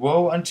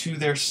 Woe unto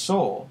their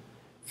soul,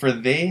 for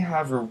they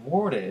have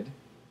rewarded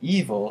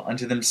evil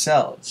unto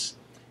themselves.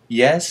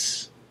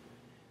 Yes,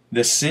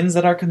 the sins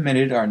that are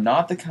committed are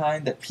not the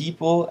kind that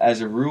people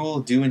as a rule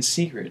do in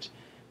secret,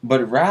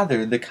 but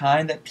rather the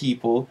kind that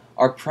people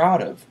are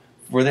proud of,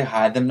 for they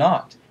hide them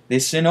not. They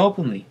sin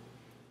openly.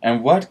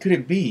 And what could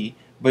it be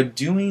but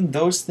doing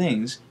those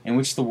things in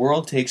which the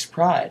world takes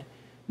pride,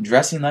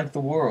 dressing like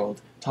the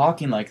world,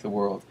 talking like the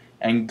world,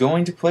 and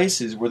going to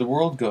places where the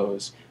world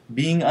goes,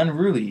 being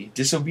unruly,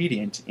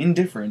 disobedient,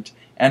 indifferent,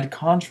 and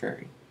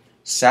contrary?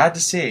 Sad to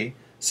say,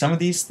 some of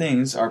these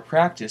things are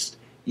practiced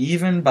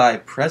even by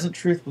present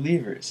truth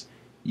believers.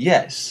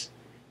 Yes,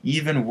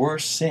 even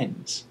worse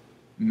sins.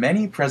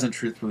 Many present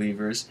truth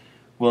believers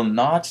will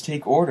not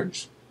take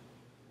orders.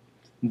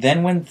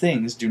 Then when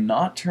things do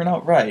not turn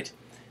out right,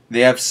 they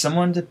have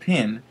someone to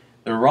pin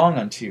the wrong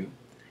unto.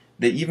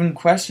 They even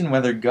question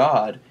whether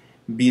God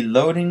be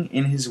loading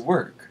in his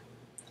work,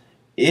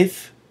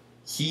 if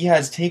he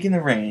has taken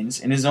the reins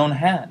in his own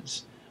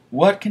hands.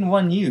 What can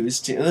one use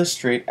to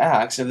illustrate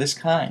acts of this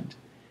kind?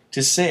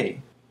 To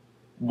say,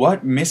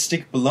 what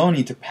mystic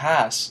baloney to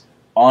pass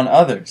on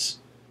others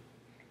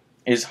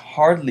is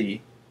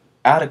hardly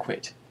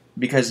adequate,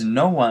 because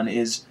no one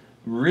is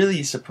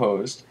really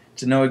supposed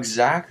to know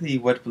exactly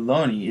what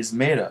baloney is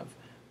made of,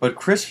 but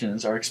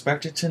Christians are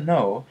expected to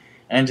know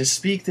and to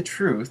speak the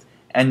truth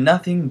and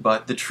nothing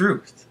but the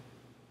truth.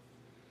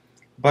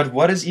 But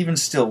what is even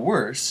still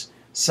worse,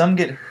 some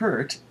get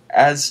hurt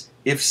as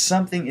if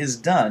something is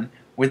done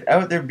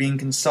without their being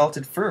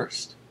consulted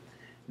first.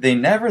 They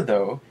never,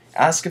 though,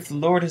 ask if the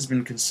Lord has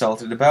been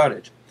consulted about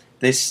it.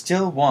 They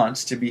still want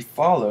to be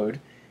followed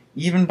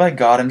even by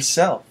God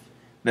himself.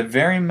 The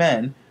very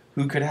men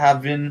who could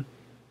have been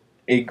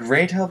a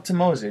great help to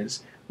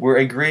Moses were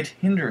a great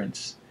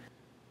hindrance.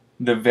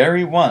 The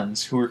very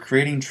ones who were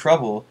creating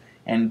trouble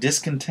and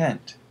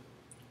discontent.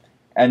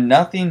 And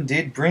nothing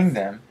did bring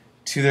them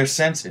to their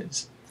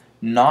senses,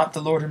 not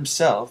the Lord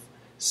himself,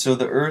 so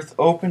the earth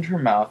opened her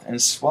mouth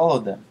and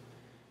swallowed them.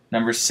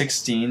 Numbers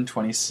 16,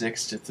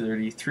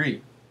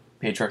 26-33.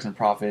 Patriarchs and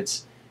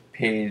Prophets,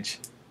 page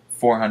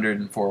 400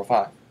 and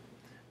 405.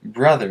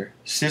 Brother,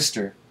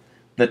 sister,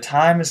 the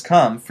time has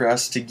come for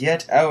us to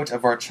get out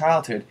of our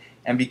childhood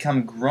and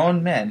become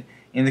grown men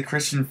in the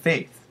Christian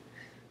faith.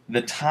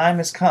 The time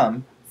has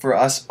come for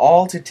us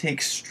all to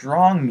take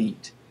strong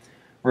meat.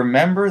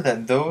 Remember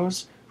that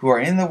those who are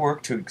in the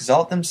work to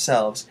exalt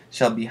themselves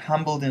shall be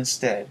humbled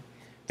instead.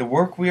 The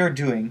work we are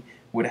doing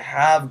would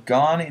have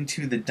gone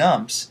into the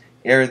dumps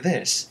ere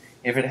this,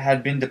 if it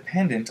had been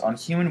dependent on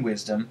human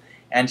wisdom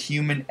and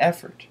human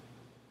effort.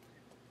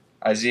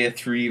 Isaiah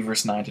 3,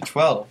 verse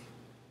 9-12.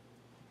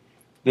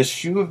 The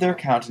shew of their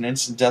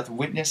countenance doth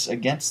witness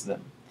against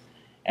them,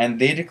 and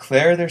they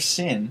declare their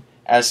sin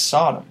as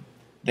Sodom.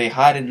 They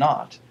hide it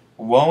not.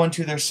 Woe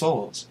unto their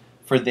souls,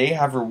 for they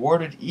have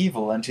rewarded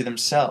evil unto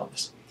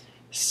themselves.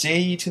 Say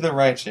ye to the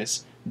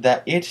righteous,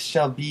 that it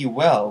shall be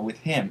well with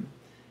him,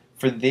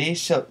 for they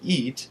shall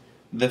eat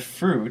the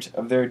fruit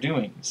of their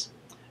doings.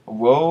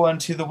 Woe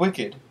unto the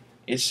wicked,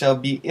 it shall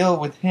be ill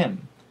with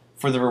him,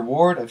 for the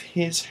reward of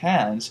his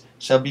hands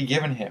shall be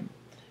given him.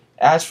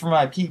 As for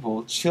my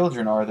people,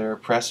 children are their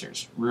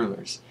oppressors,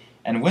 rulers,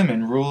 and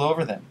women rule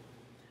over them.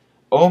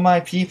 O my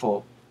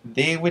people,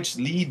 they which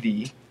lead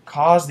thee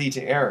cause thee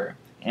to error,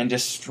 and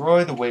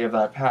destroy the way of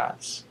thy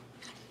paths.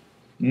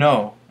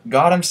 No,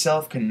 God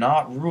himself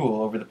cannot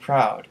rule over the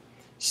proud,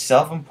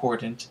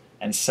 self-important,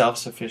 and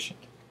self-sufficient.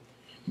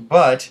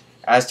 But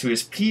as to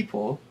his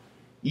people,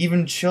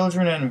 even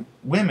children and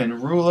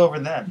women rule over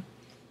them.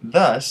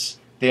 Thus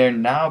they are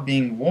now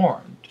being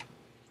warned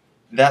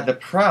that the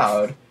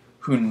proud,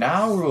 who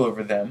now rule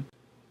over them,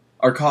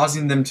 are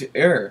causing them to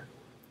err,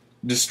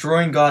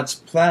 destroying God's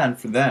plan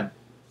for them.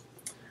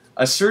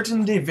 A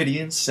certain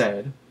Davidian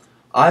said,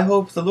 I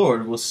hope the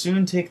Lord will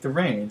soon take the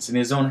reins in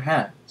his own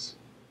hands.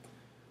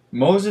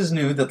 Moses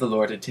knew that the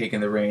Lord had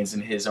taken the reins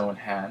in his own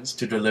hands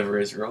to deliver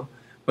Israel,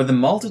 but the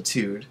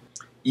multitude,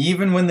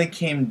 even when they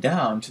came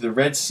down to the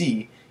Red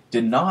Sea,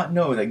 did not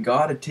know that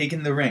God had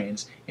taken the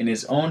reins in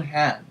his own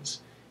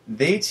hands.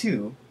 They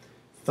too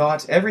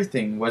thought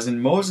everything was in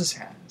Moses'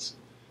 hands.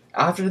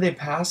 After they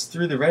passed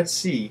through the Red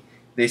Sea,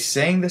 they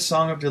sang the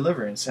song of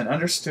deliverance and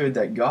understood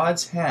that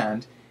God's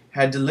hand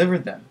had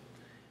delivered them.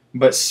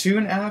 But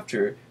soon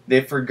after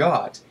they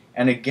forgot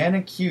and again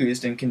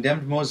accused and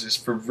condemned Moses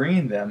for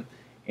bringing them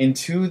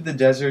into the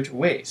desert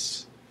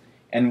wastes.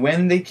 And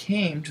when they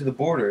came to the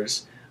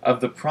borders of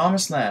the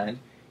promised land,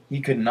 he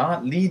could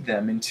not lead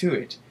them into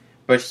it,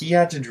 but he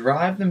had to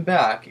drive them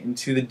back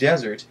into the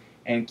desert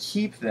and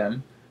keep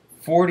them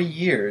 40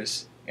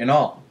 years in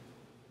all.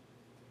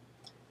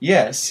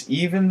 Yes,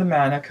 even the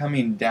manna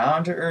coming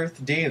down to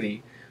earth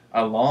daily,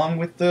 along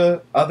with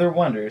the other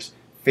wonders,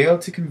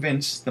 failed to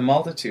convince the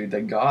multitude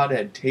that God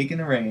had taken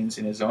the reins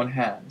in his own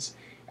hands.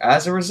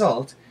 As a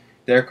result,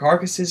 their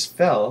carcasses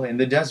fell in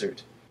the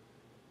desert.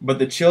 But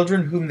the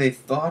children whom they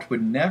thought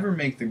would never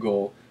make the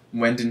goal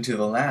went into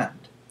the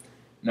land.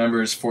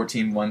 Numbers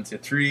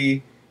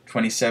 14:1-3,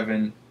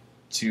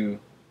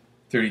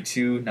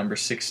 27-32,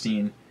 Numbers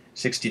 16,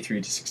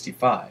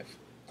 63-65.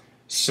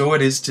 So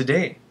it is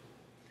today.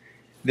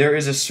 There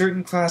is a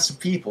certain class of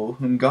people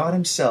whom God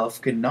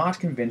himself could not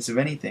convince of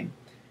anything.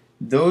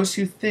 Those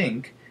who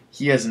think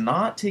he has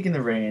not taken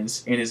the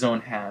reins in his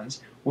own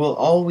hands will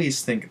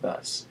always think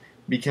thus,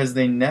 because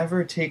they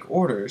never take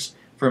orders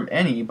from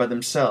any but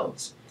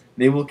themselves.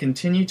 They will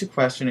continue to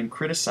question and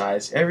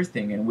criticize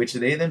everything in which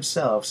they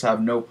themselves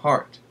have no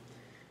part.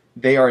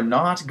 They are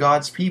not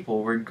God's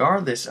people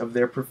regardless of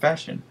their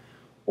profession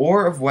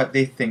or of what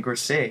they think or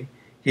say.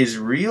 His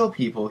real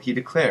people, he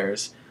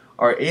declares,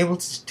 are able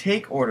to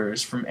take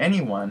orders from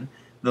anyone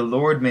the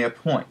Lord may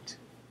appoint.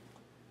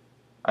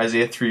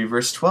 Isaiah 3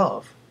 verse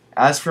 12.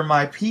 As for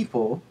my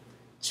people,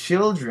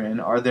 children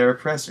are their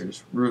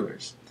oppressors,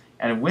 rulers,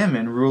 and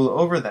women rule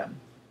over them.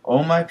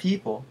 O my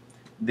people,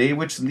 they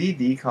which lead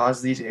thee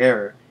cause thee to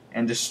err,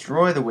 and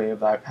destroy the way of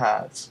thy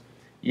paths.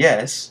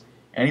 Yes,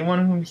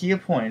 anyone whom he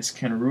appoints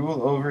can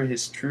rule over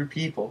his true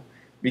people,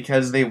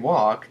 because they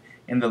walk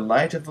in the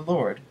light of the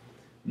Lord,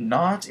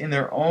 not in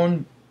their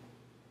own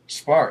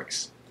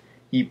sparks.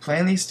 He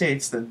plainly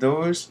states that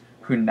those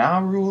who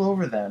now rule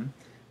over them,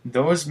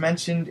 those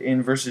mentioned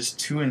in verses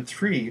 2 and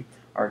 3,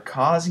 are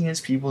causing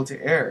his people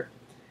to err,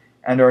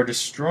 and are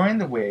destroying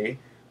the way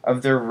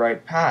of their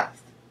right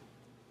path.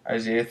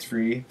 Isaiah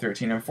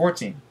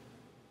 3:13-14.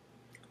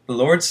 The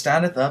Lord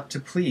standeth up to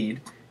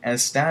plead, and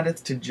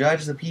standeth to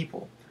judge the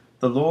people.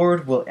 The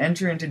Lord will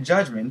enter into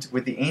judgment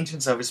with the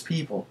ancients of his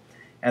people,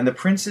 and the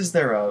princes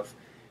thereof,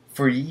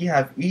 for ye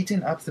have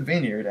eaten up the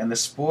vineyard, and the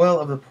spoil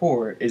of the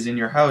poor is in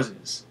your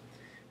houses.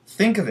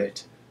 Think of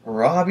it,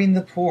 robbing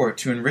the poor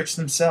to enrich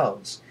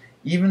themselves.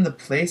 Even the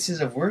places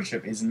of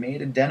worship is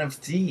made a den of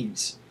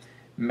thieves.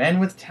 Men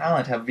with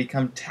talent have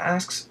become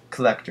tax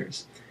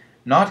collectors,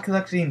 not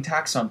collecting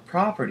tax on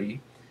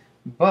property,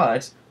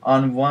 but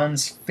on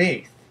one's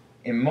faith,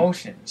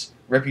 emotions,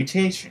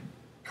 reputation,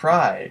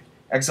 pride,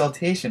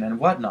 exaltation, and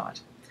whatnot.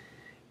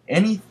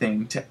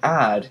 Anything to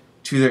add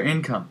to their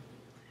income.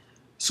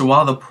 So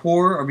while the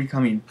poor are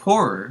becoming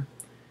poorer,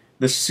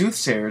 the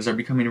soothsayers are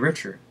becoming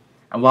richer.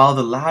 And while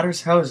the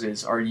latter's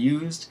houses are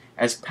used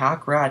as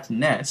pack rat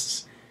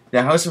nests,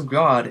 the house of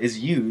God is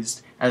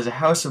used as a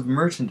house of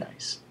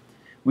merchandise.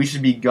 We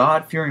should be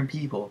God-fearing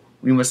people.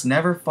 We must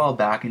never fall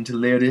back into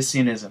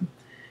Laodiceanism.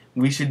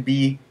 We should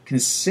be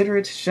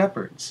considerate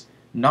shepherds,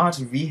 not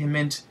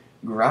vehement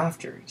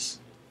grafters.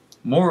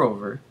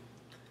 Moreover,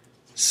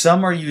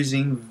 some are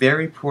using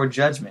very poor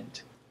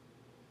judgment.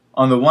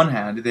 On the one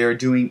hand, they are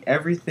doing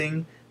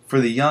everything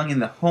for the young in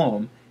the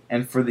home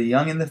and for the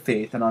young in the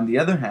faith, and on the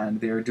other hand,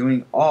 they are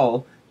doing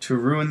all to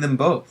ruin them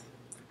both.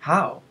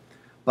 How?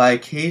 By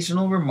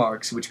occasional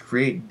remarks which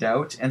create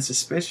doubt and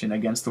suspicion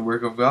against the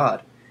work of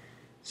God.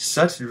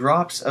 Such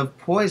drops of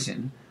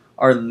poison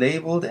are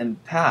labeled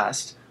and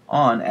passed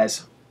on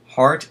as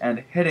heart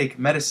and headache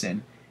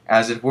medicine,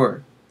 as it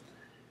were.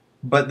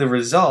 But the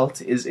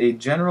result is a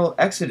general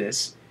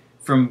exodus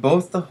from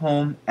both the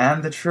home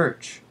and the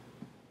church.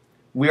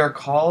 We are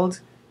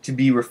called to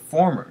be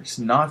reformers,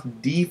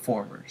 not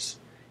deformers,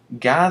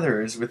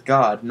 gatherers with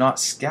God, not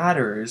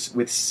scatterers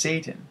with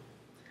Satan.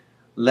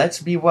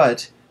 Let's be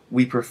what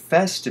we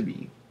profess to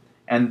be,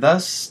 and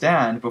thus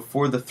stand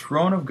before the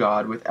throne of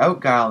God without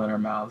guile in our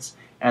mouths,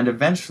 and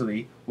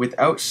eventually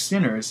without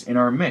sinners in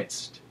our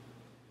midst.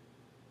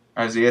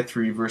 Isaiah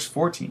 3 verse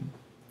 14.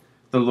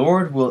 The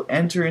Lord will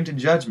enter into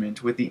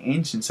judgment with the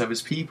ancients of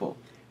his people,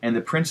 and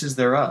the princes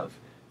thereof,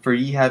 for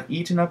ye have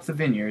eaten up the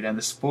vineyard, and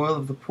the spoil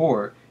of the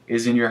poor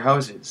is in your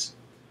houses.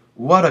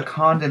 What a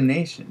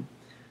condemnation!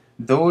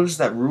 Those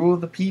that rule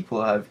the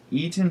people have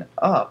eaten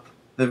up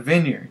the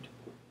vineyard.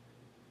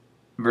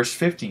 Verse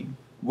 15.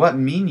 What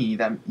mean ye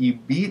that ye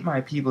beat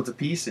my people to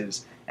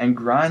pieces, and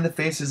grind the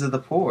faces of the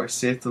poor,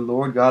 saith the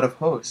Lord God of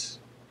hosts?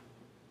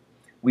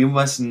 We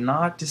must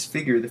not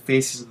disfigure the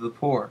faces of the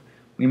poor.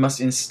 We must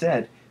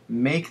instead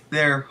make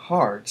their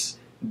hearts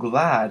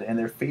glad and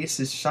their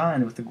faces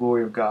shine with the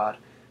glory of God,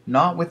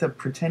 not with the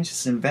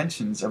pretentious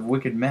inventions of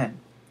wicked men.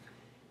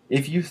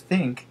 If you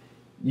think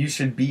you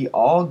should be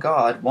all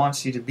God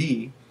wants you to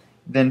be,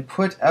 then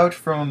put out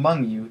from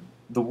among you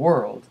the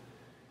world.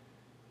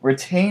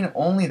 Retain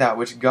only that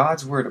which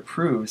God's word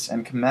approves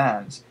and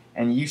commands,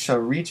 and you shall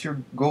reach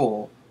your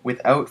goal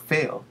without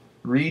fail.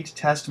 Read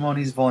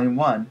Testimonies, Volume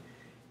 1,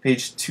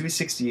 page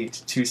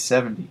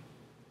 268-270.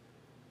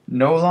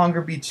 No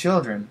longer be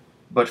children,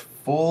 but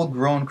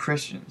full-grown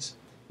Christians.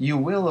 You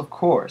will, of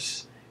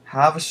course,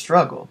 have a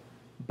struggle,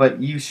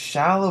 but you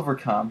shall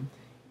overcome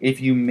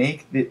if you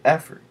make the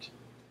effort.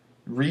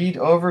 Read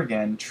over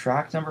again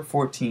tract number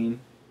 14,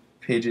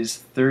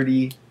 pages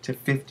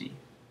 30-50.